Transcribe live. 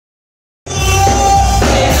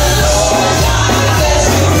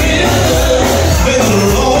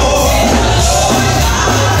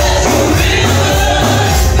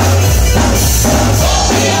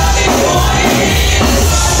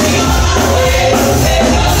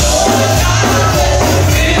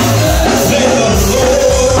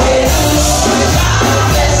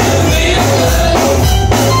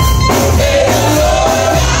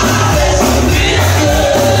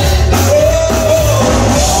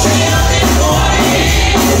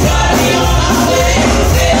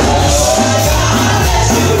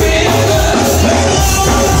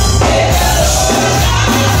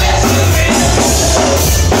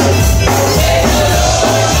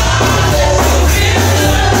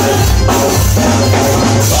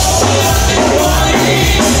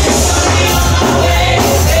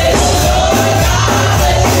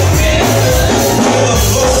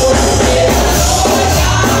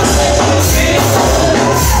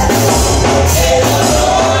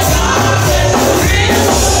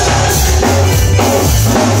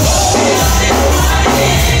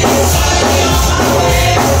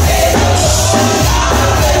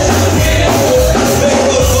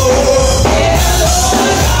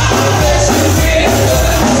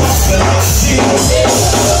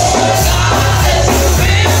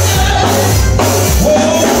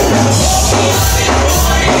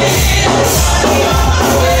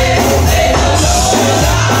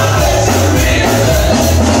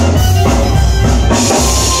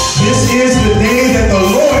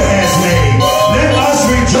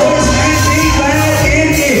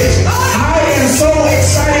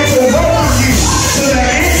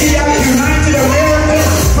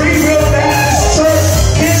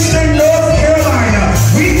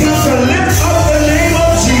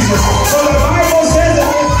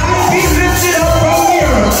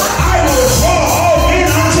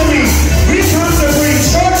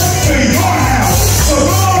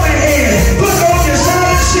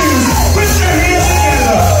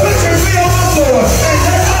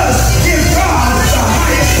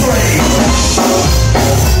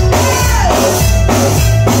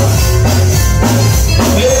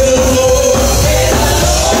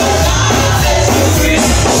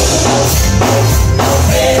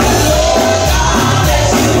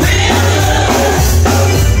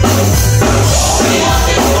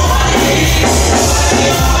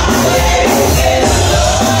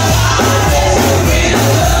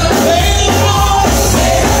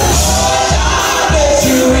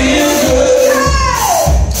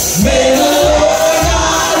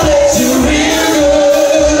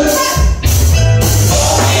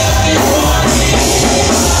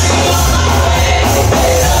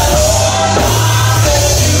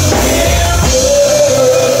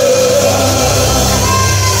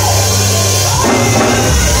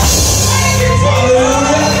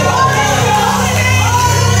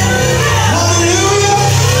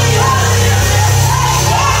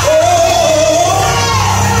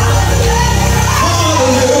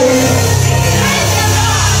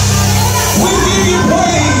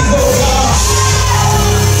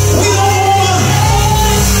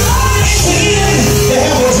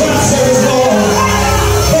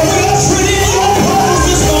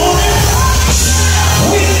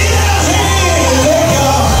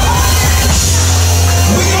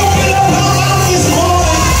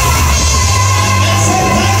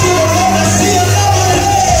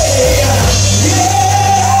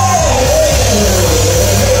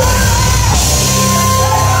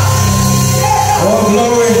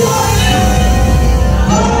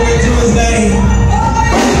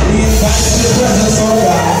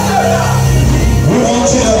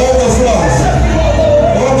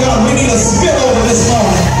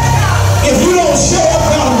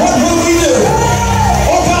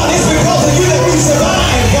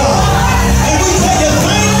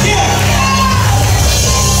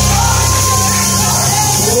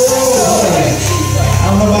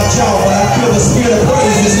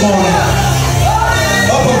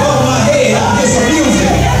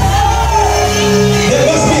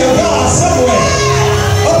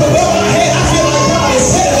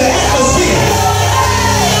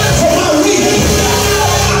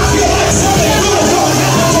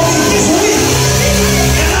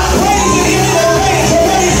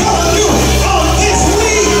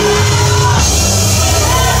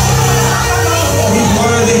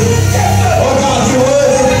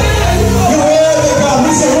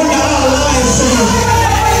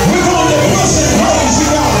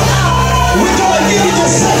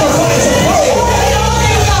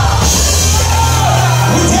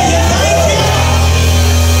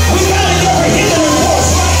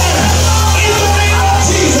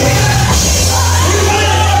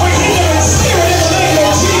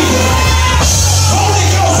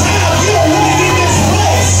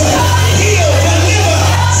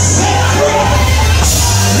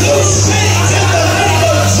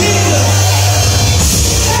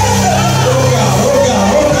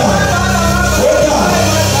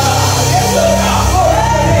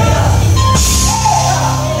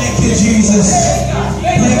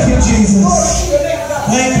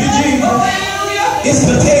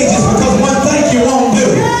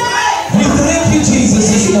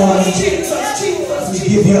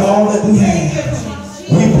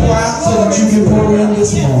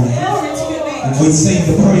We sing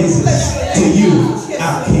the praises to you,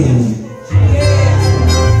 our King.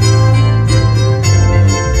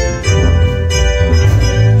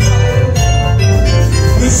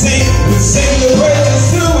 We sing the praises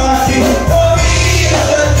to our King. For he is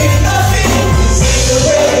the King of Kings. We sing the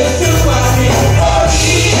praises to our King. For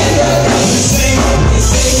he is the King. We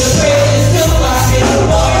sing the praises to our King.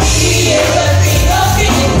 For he is the King of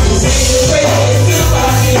Kings. We sing the praises to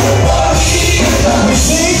our King. For he is the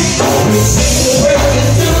King. We sing the praises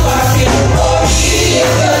to our King. For he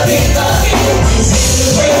is the King of Kings. We sing the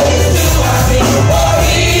praises to our King. For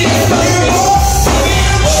he is the King.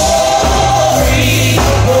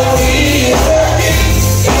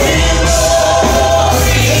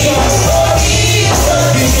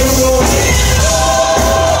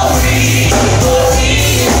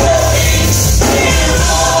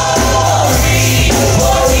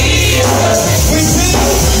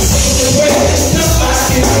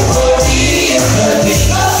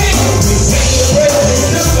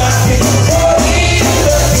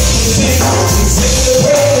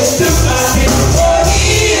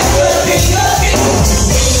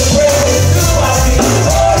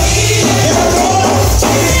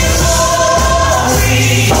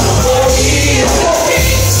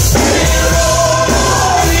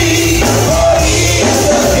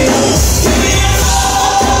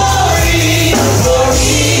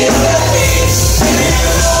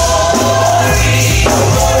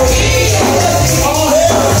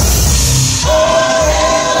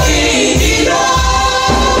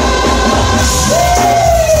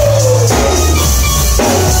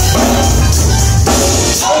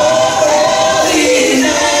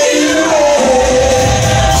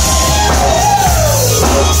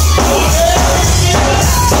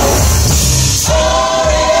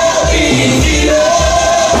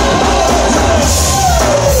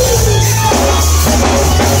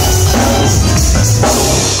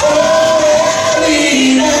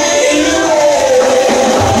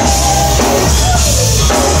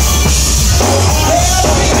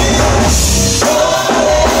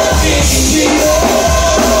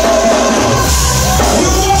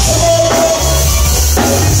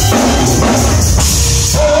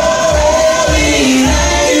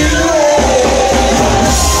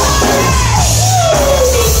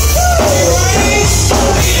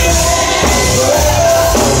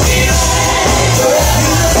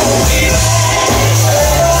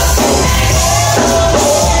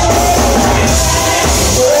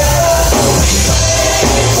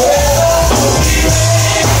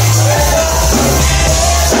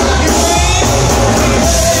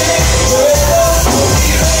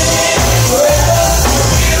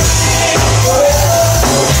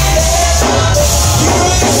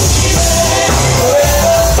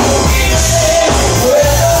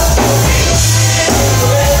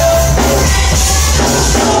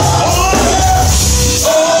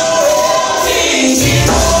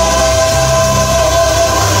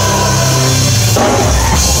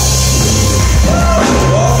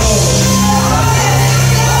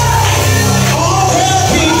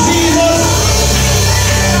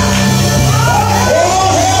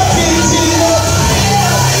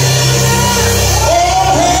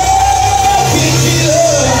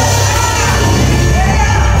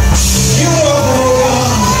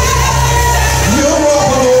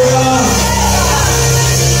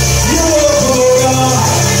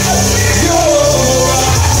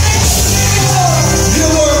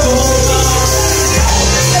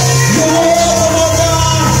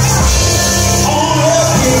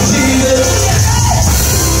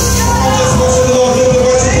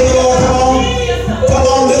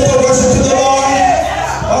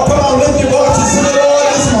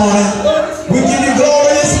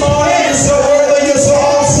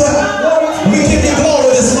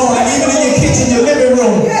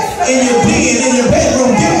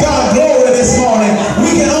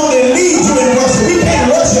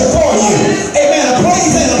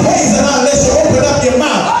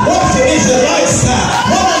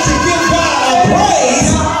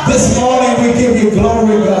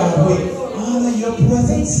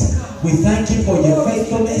 We thank you for your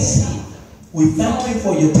faithfulness. We thank you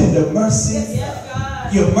for your tender mercy.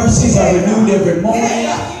 Your mercies are renewed every morning.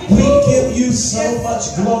 We give you so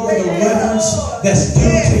much glory and reverence that's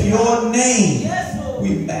due to your name.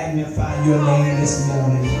 We magnify your name this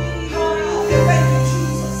morning.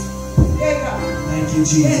 Thank you,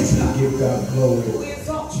 Jesus. We give God glory.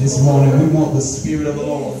 This morning we want the Spirit of the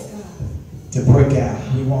Lord to break out.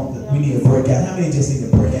 We need a breakout. How many just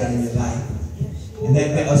need a breakout in your life? And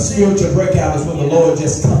that a spiritual breakout is when the Lord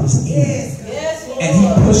just comes in. And he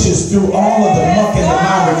pushes through all of the muck and the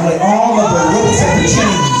miry clay, all of the ropes and the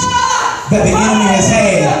chains that the enemy has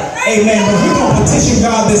had. Amen. But we're going to petition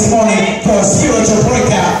God this morning for a spiritual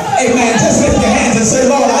breakout. Amen. Just lift your hands and say,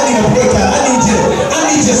 Lord, I need a breakout. I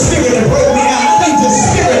need your spirit to break me out. I need your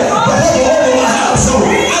spirit to hover over my household.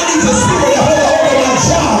 I need your spirit to hover over my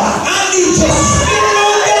job. I need your spirit,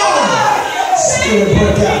 oh God. Spirit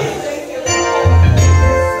breakout.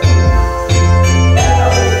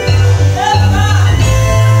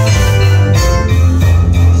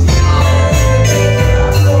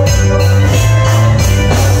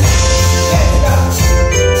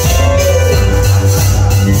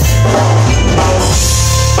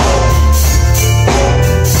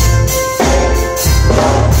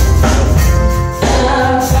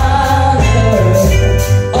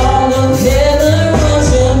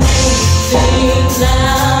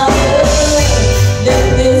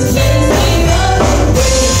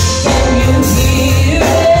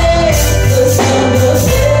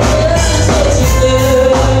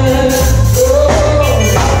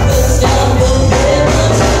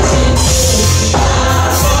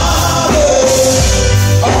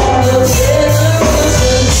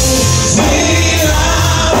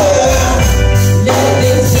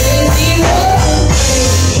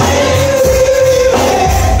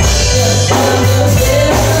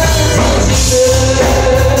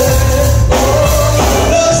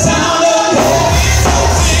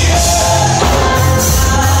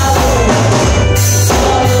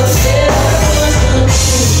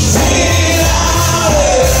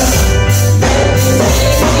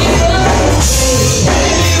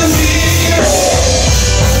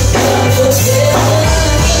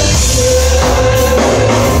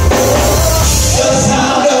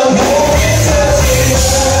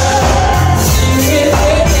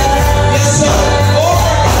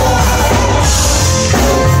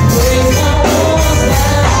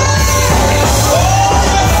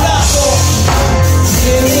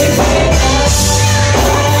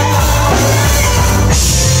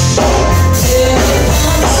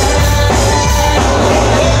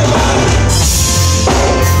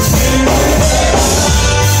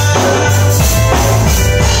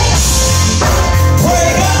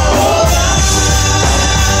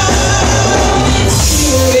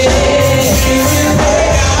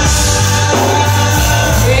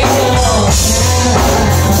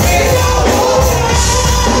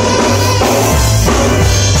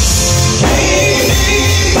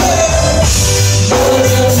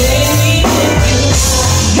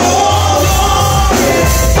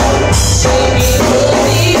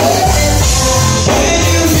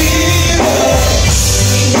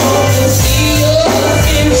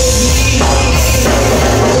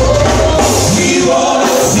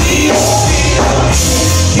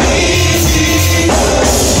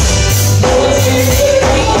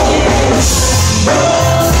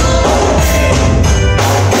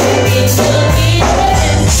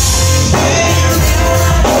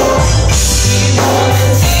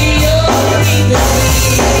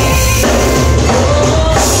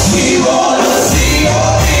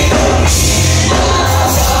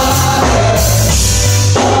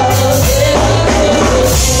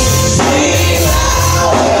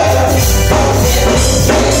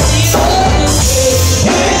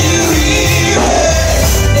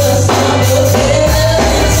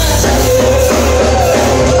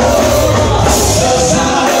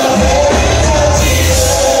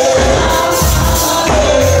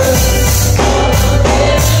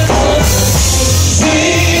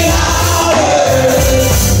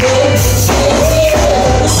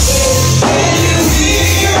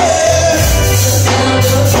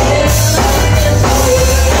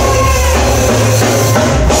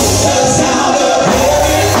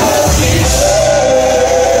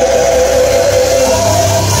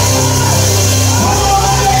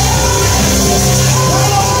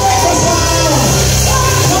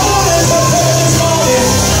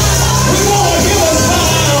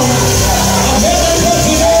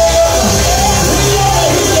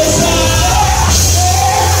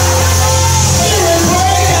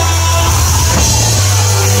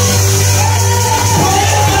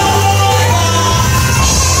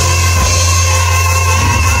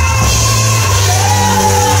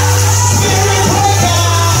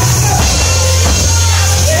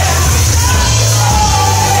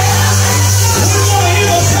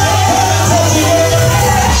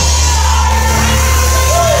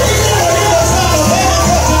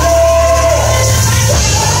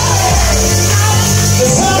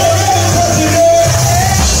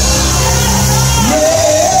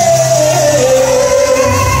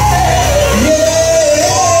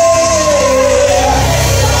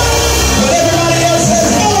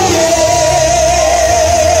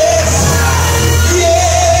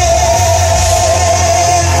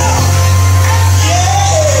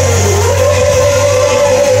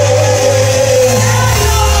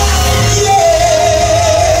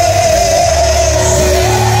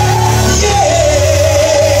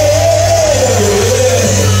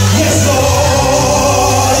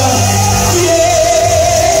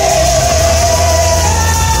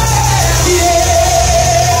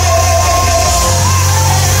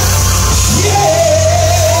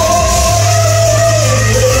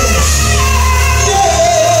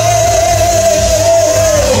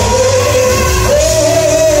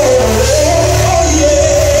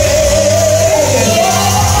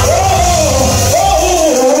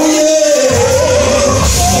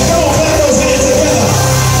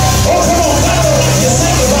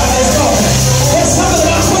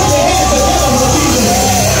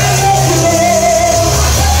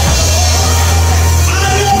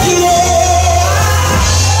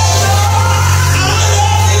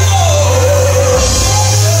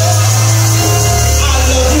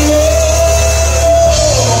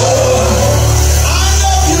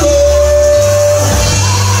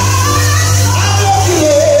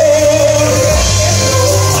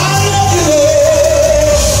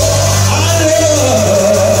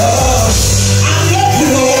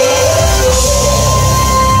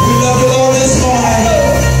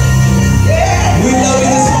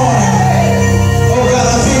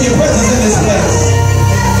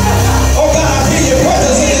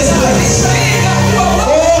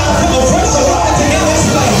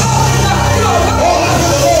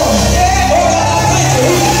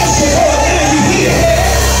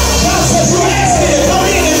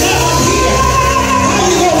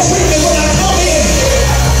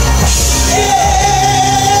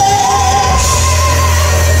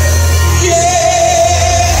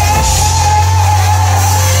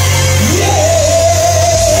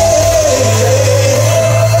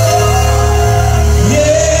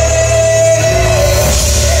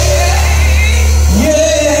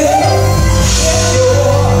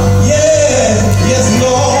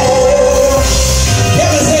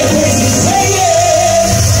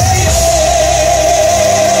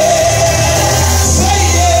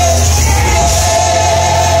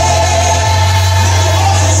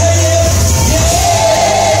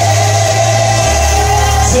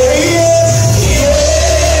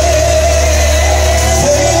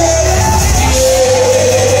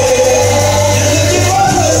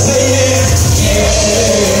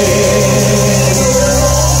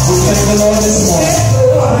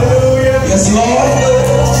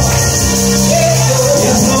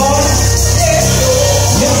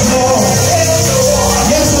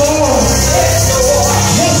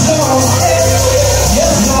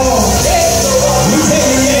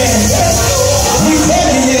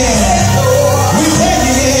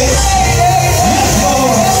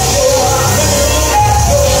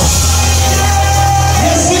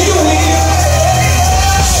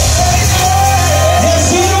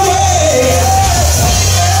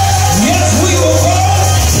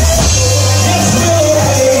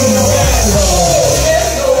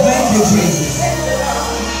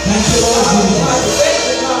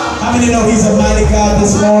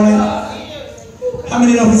 morning? How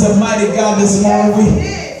many know he's a mighty God this morning?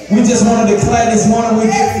 We just want to declare this morning, we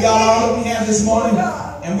give God all that we have this morning.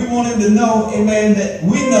 And we want him to know, amen, that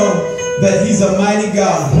we know that he's a mighty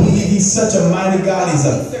God. He's such a mighty God. He's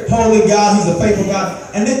a holy God. He's a faithful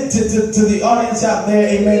God. And then to the audience out there,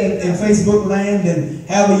 amen, in Facebook land and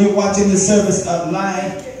however you're watching this service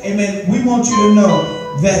live, amen, we want you to know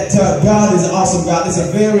that God is an awesome God. It's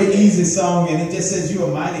a very easy song, and it just says you're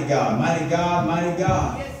a mighty God. Mighty God, mighty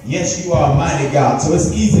God. Yes, you are a mighty God. So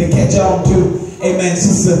it's easy to catch on to. Amen.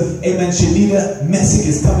 Sister, amen, Shanita Messick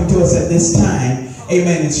is coming to us at this time.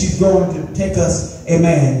 Amen. And she's going to take us,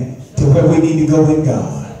 amen, to where we need to go in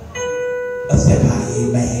God. A step high,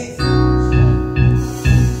 amen.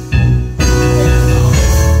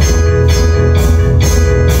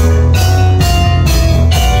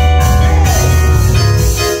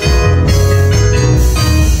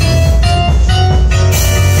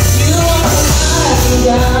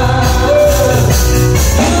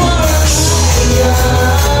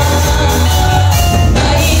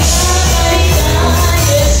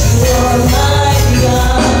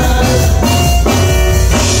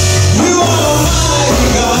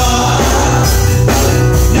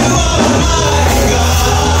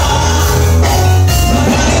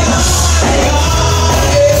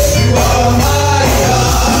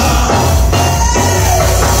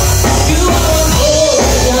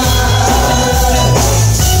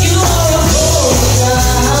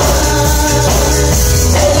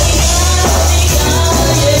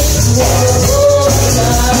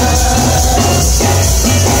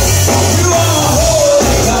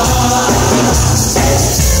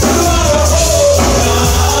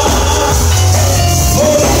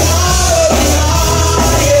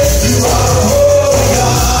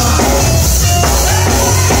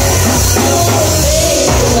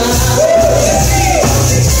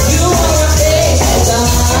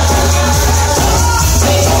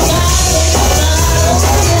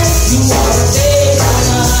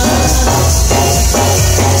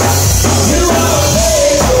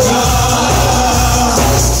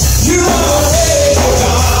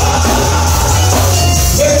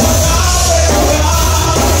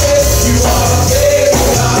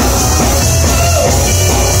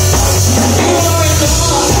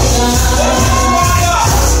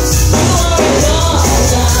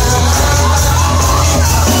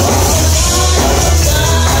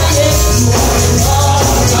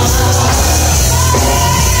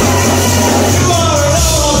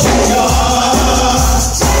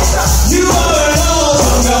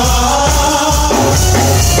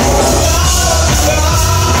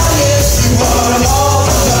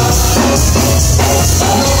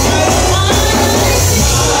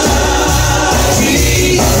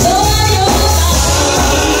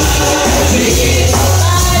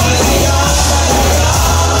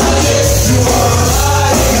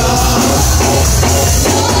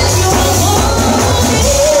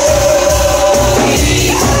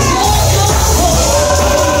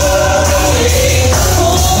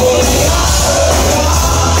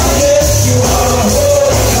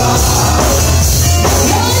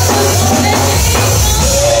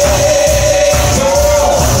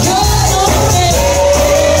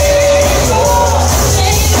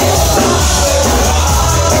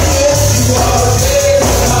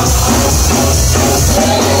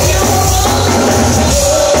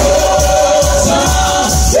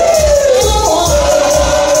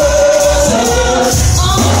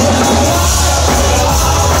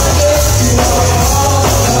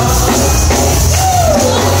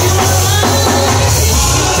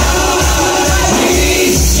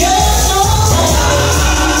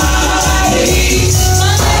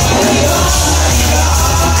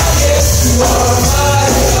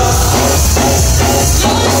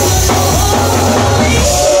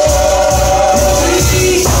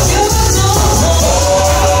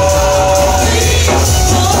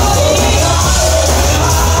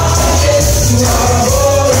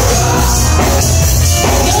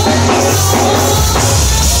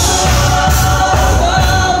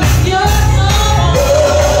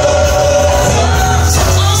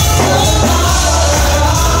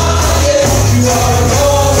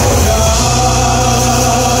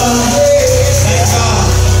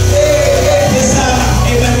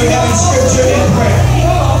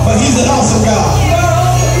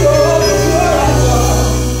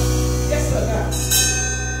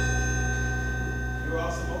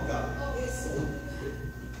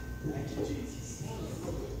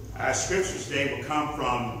 Our scripture today will come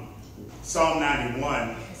from Psalm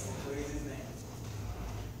 91.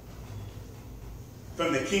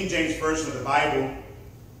 From the King James Version of the Bible,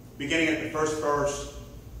 beginning at the first verse,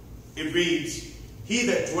 it reads, He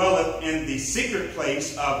that dwelleth in the secret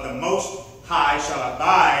place of the Most High shall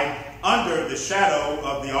abide under the shadow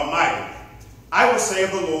of the Almighty. I will say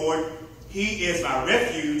of the Lord, he is my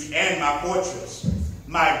refuge and my fortress.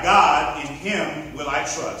 My God, in him will I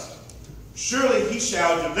trust. Surely he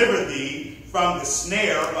shall deliver thee from the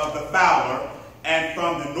snare of the fowler and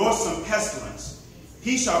from the noisome pestilence.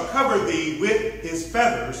 He shall cover thee with his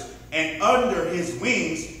feathers, and under his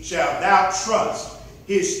wings shalt thou trust.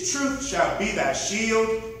 His truth shall be thy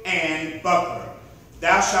shield and buckler.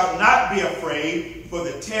 Thou shalt not be afraid for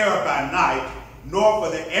the terror by night, nor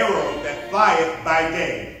for the arrow that flieth by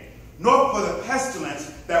day, nor for the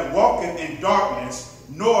pestilence that walketh in darkness,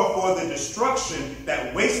 nor for the destruction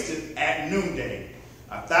that wasteth at noonday.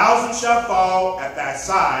 1,000 shall fall at thy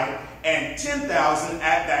side, and 10,000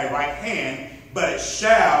 at thy right hand, but it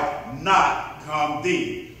shall not come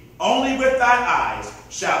thee. Only with thine eyes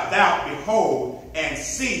shalt thou behold and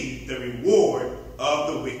see the reward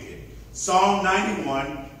of the wicked. Psalm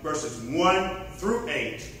 91, verses 1 through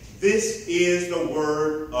 8. This is the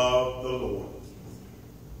word of the Lord.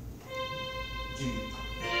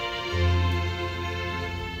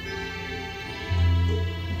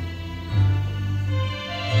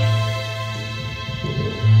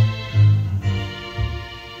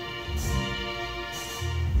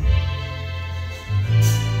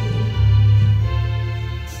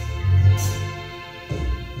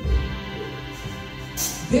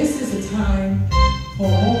 This is a time for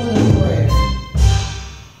a moment of prayer.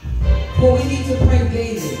 For we need to pray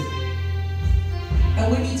daily.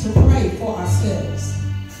 And we need to pray for ourselves.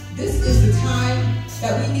 This is the time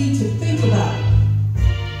that we need to think about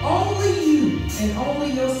only you and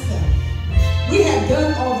only yourself. We have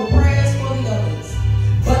done all the prayers for the others.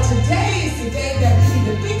 But today is the day that we need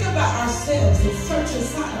to think about ourselves and search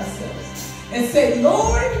inside ourselves. And say,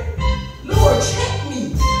 Lord, check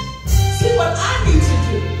me. See what I need to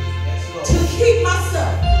do to keep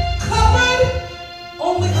myself covered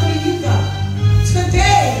only under you, God.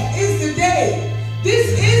 Today is the day.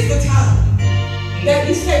 This is the time that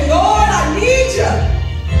you say, Lord, I need you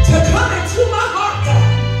to come into my heart, God.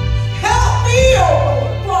 Help me, oh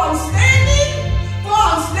Lord, for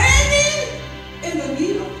I'm standing in the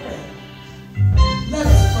need of prayer. Let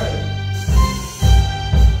us pray.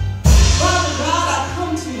 Father God, I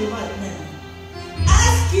come to you right now,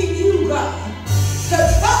 asking you, God, to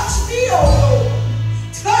touch me, oh Lord.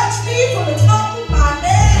 Touch me from the top of my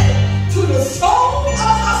head to the sole of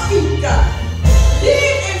my feet, God.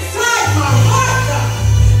 Dig inside my heart, God,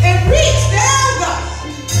 and reach down, God,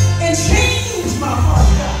 and change my heart,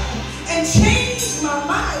 God, and change my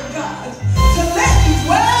mind, God, to let me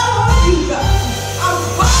dwell on you, God. I'm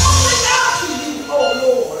calling out to you, oh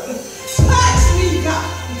Lord. Touch me, God.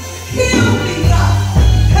 Heal me, God.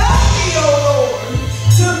 Help me, oh Lord,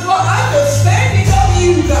 for understanding of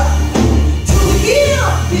you, God, to heal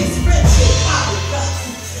this wretched body, God,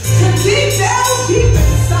 to dig down deep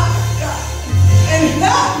inside, God, and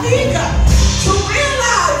help me, God, to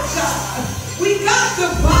realize, God, we got the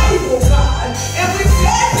Bible, God, and we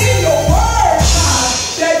said in your word, God,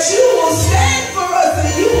 that you will stand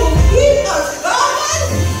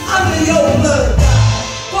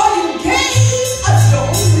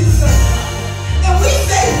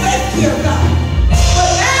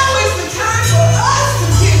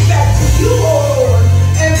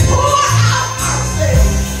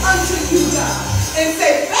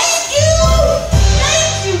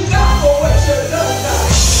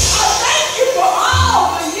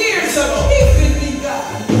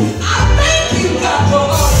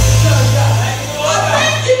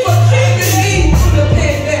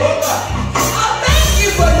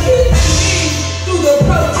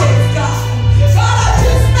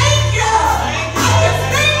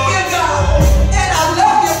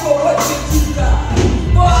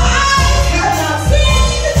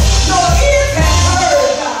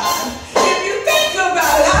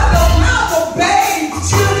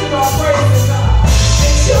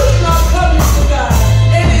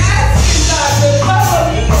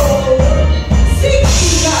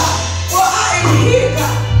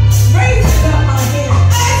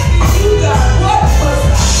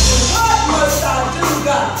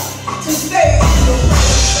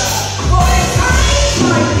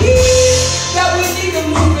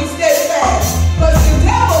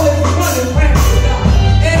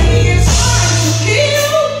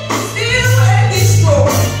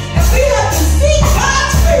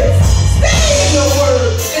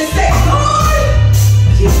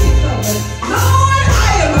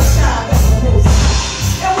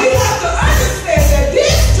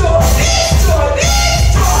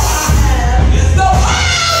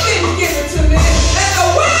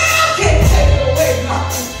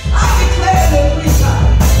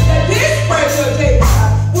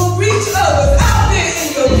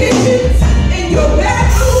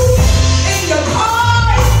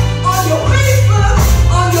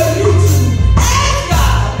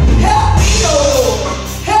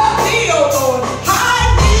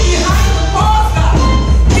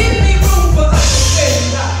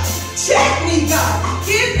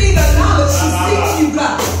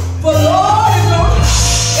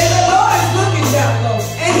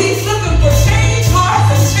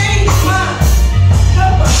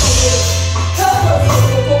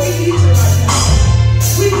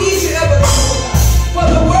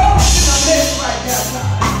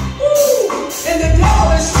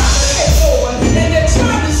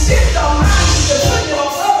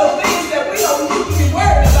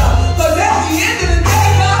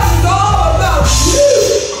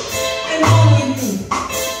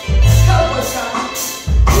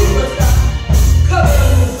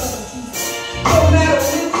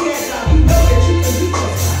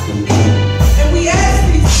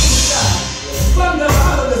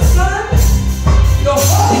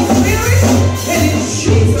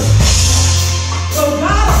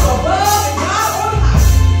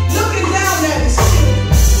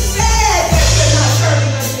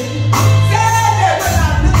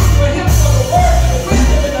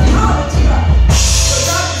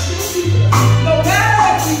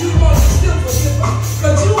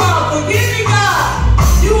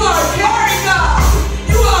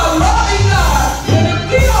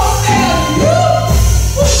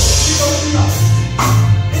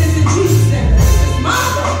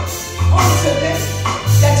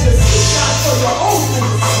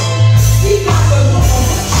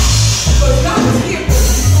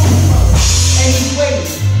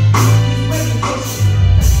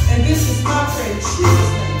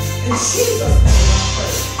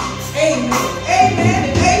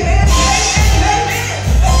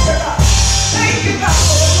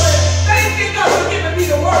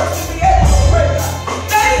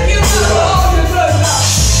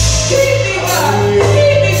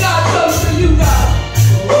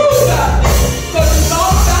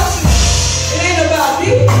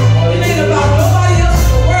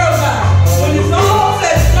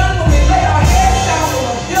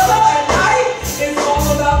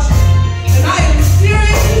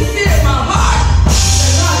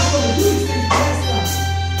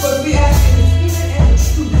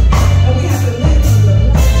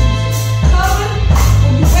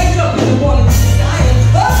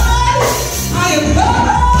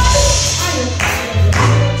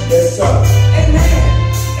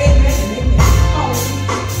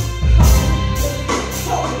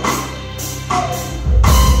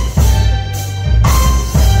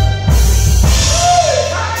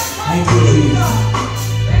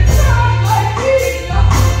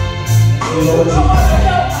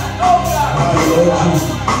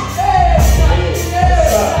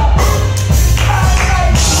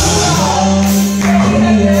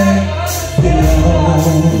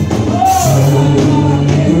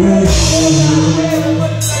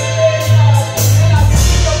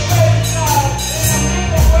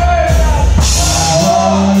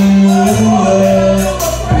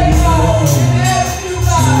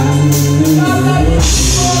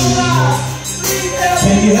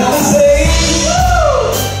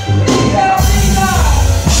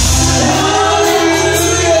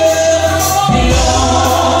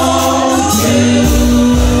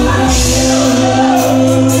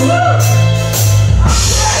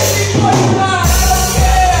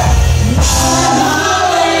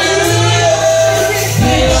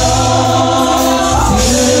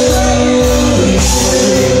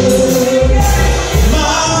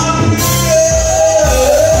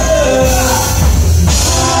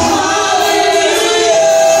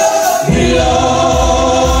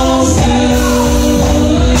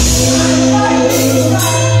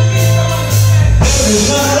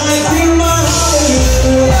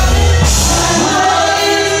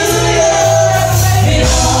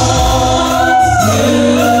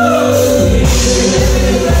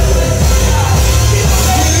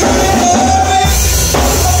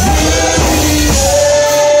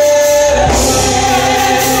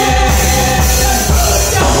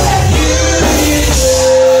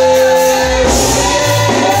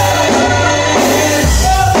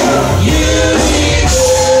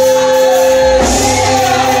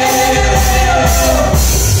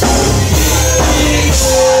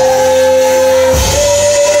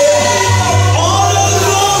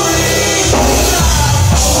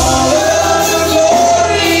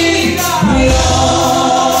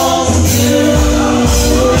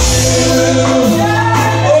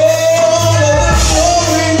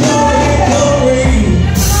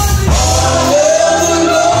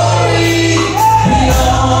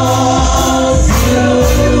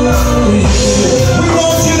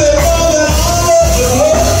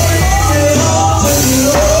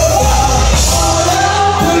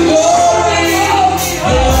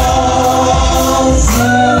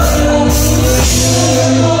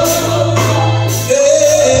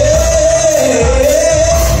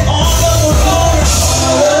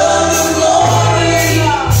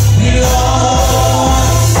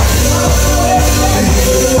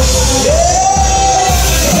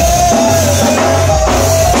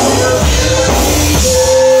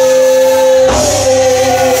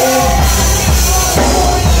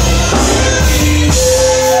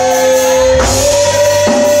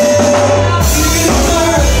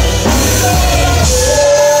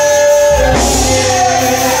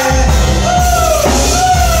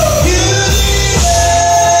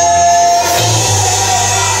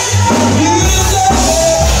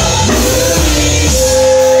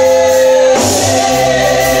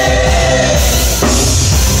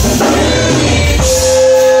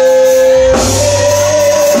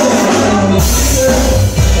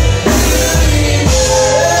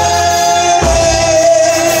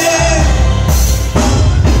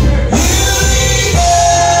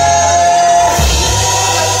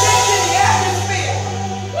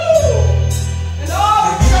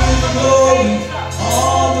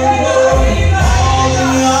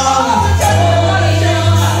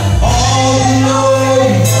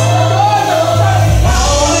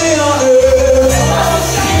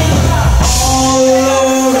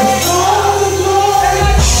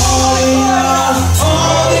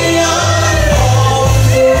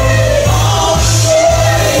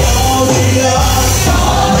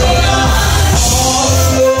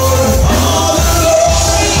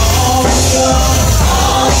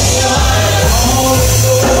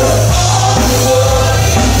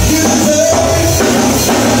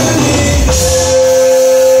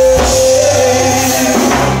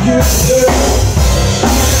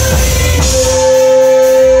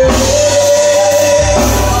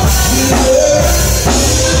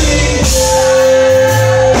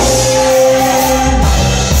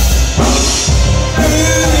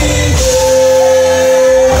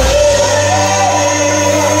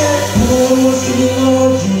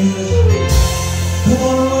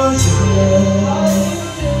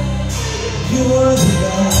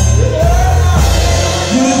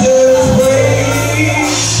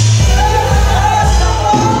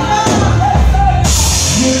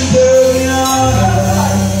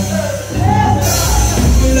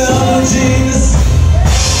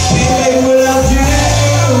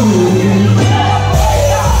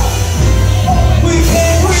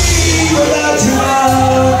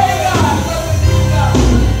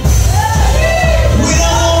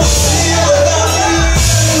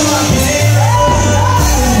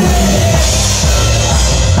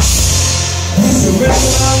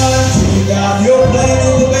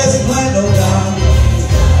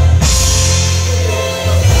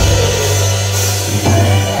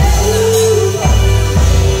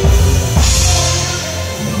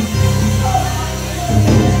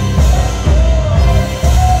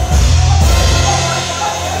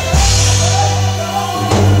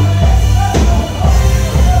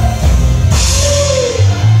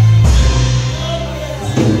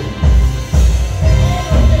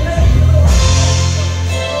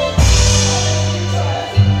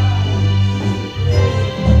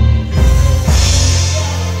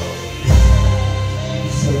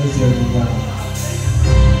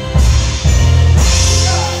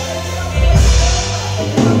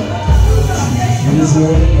His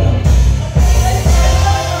word of God.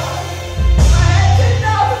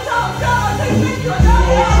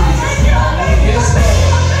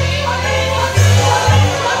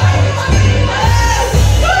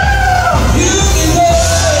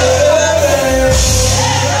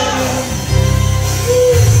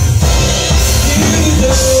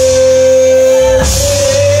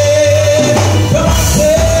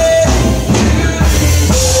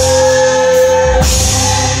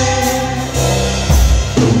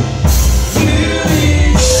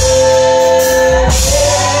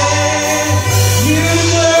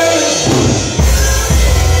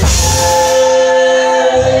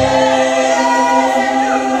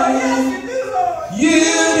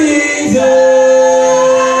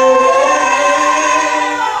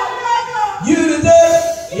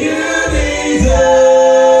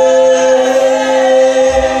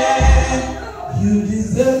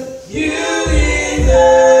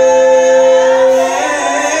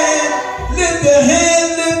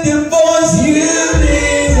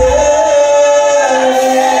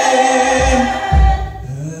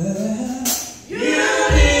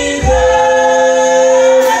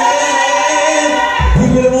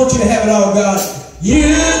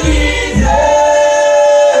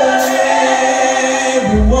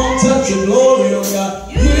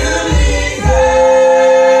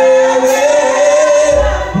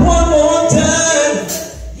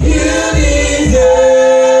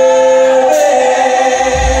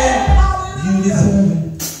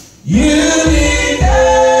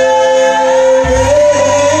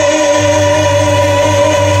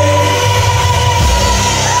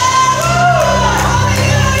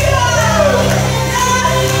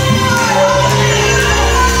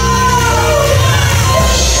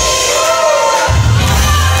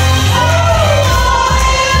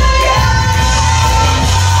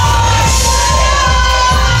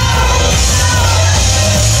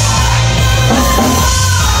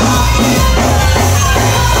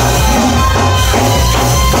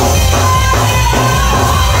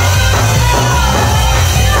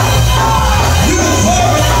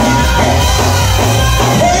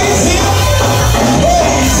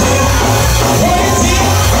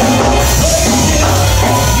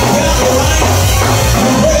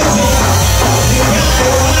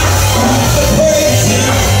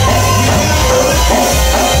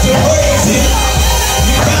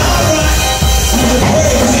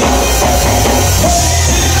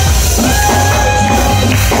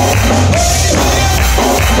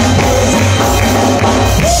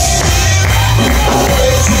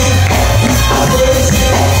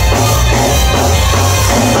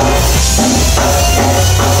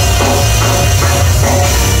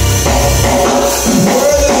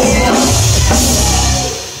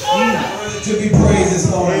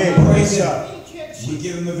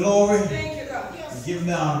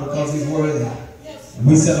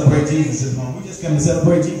 We celebrate Jesus this morning. We just come to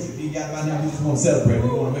celebrate Jesus. If you got about now, we just want to celebrate. We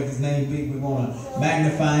want to make his name big. We want to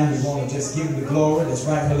magnify him. We want to just give him the glory that's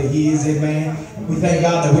rightfully his. Amen. We thank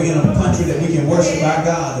God that we're in a country that we can worship our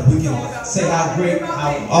God, that we can say how great,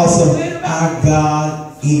 how awesome our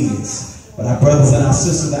God is. But our brothers and our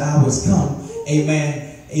sisters, the hour has come.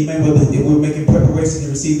 Amen. Amen. We're making preparation to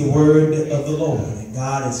receive the word of the Lord. And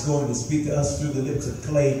God is going to speak to us through the lips of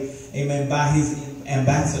clay. Amen. By his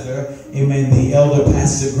ambassador, amen, the elder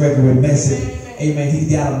pastor Gregory Message. Amen. He's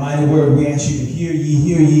got a mighty word. We ask you to hear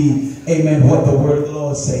ye, amen, what the word of the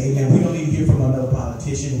Lord say. Amen. We don't need to hear from another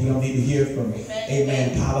politician. We don't need to hear from,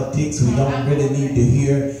 amen, politics. We don't really need to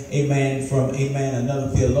hear, amen, from, amen,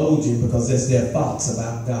 another theologian, because that's their thoughts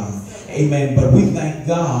about God. Amen. But we thank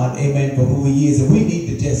God, amen, for who he is. And we need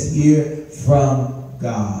to just hear from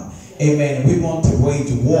God. Amen. And we want to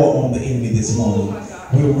wage war on the enemy this morning.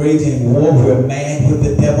 We're raging war. We're mad with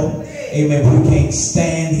the devil. Amen. We can't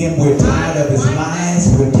stand him. We're tired of his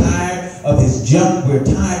lies. We're tired of his junk. We're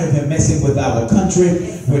tired of him messing with our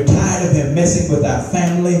country. We're tired of him messing with our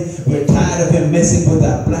family. We're tired of him messing with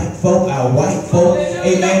our black folk, our white folk,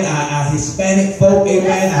 amen, our Hispanic folk,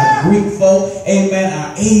 amen, our Greek folk, amen,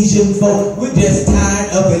 our Asian folk. We're just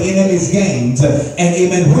tired of the enemy's games. And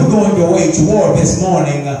amen, we're going to wage war this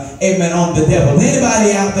morning, amen, on the devil.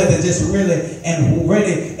 Anybody out there that's just really and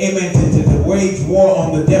ready, amen, to wage war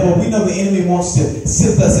on the devil? We know the enemy wants to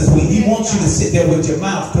sift us as wheat. He wants you to sit there with your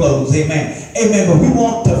mouth closed, amen. Amen. But we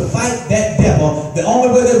want to fight that devil. The only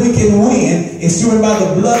way that we can win is through and by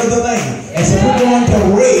the blood of the Lamb. And so we're going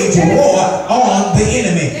to wage war on the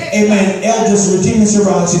enemy. Amen. Elders Regina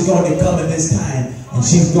Siraj is going to come at this time, and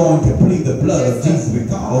she's going to plead the blood of Jesus,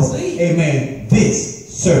 because, amen, this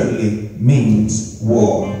certainly means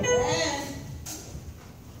war.